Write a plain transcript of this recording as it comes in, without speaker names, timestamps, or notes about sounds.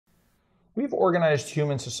We've organized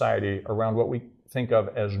human society around what we think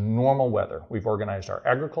of as normal weather. We've organized our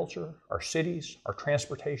agriculture, our cities, our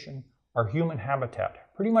transportation, our human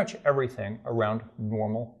habitat, pretty much everything around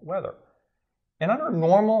normal weather. And under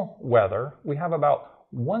normal weather, we have about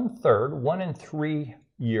 1/3, 1 in 3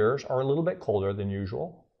 years are a little bit colder than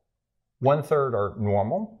usual. 1/3 are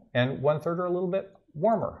normal, and 1/3 are a little bit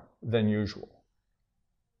warmer than usual.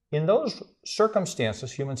 In those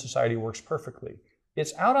circumstances, human society works perfectly.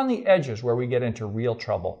 It's out on the edges where we get into real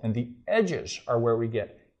trouble, and the edges are where we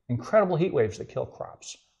get incredible heat waves that kill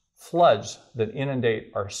crops, floods that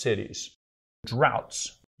inundate our cities,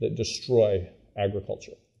 droughts that destroy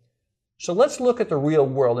agriculture. So let's look at the real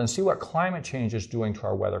world and see what climate change is doing to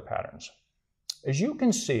our weather patterns. As you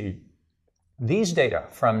can see, these data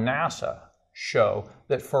from NASA show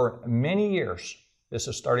that for many years, this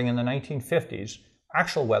is starting in the 1950s,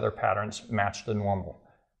 actual weather patterns matched the normal.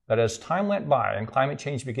 But as time went by and climate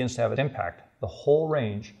change begins to have an impact, the whole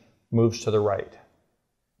range moves to the right.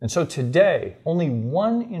 And so today, only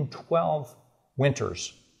 1 in 12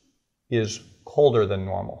 winters is colder than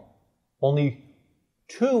normal. Only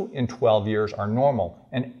 2 in 12 years are normal,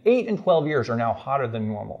 and 8 in 12 years are now hotter than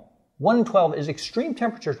normal. 1 in 12 is extreme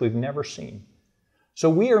temperatures we've never seen. So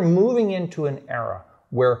we are moving into an era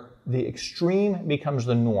where the extreme becomes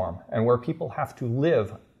the norm and where people have to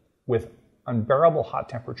live with unbearable hot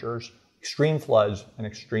temperatures, extreme floods, and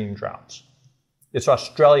extreme droughts. It's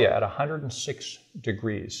Australia at 106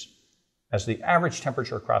 degrees as the average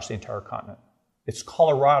temperature across the entire continent. It's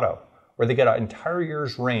Colorado, where they get an entire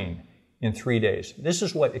year's rain in 3 days. This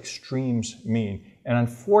is what extremes mean. And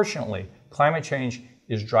unfortunately, climate change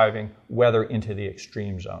is driving weather into the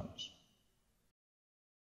extreme zones.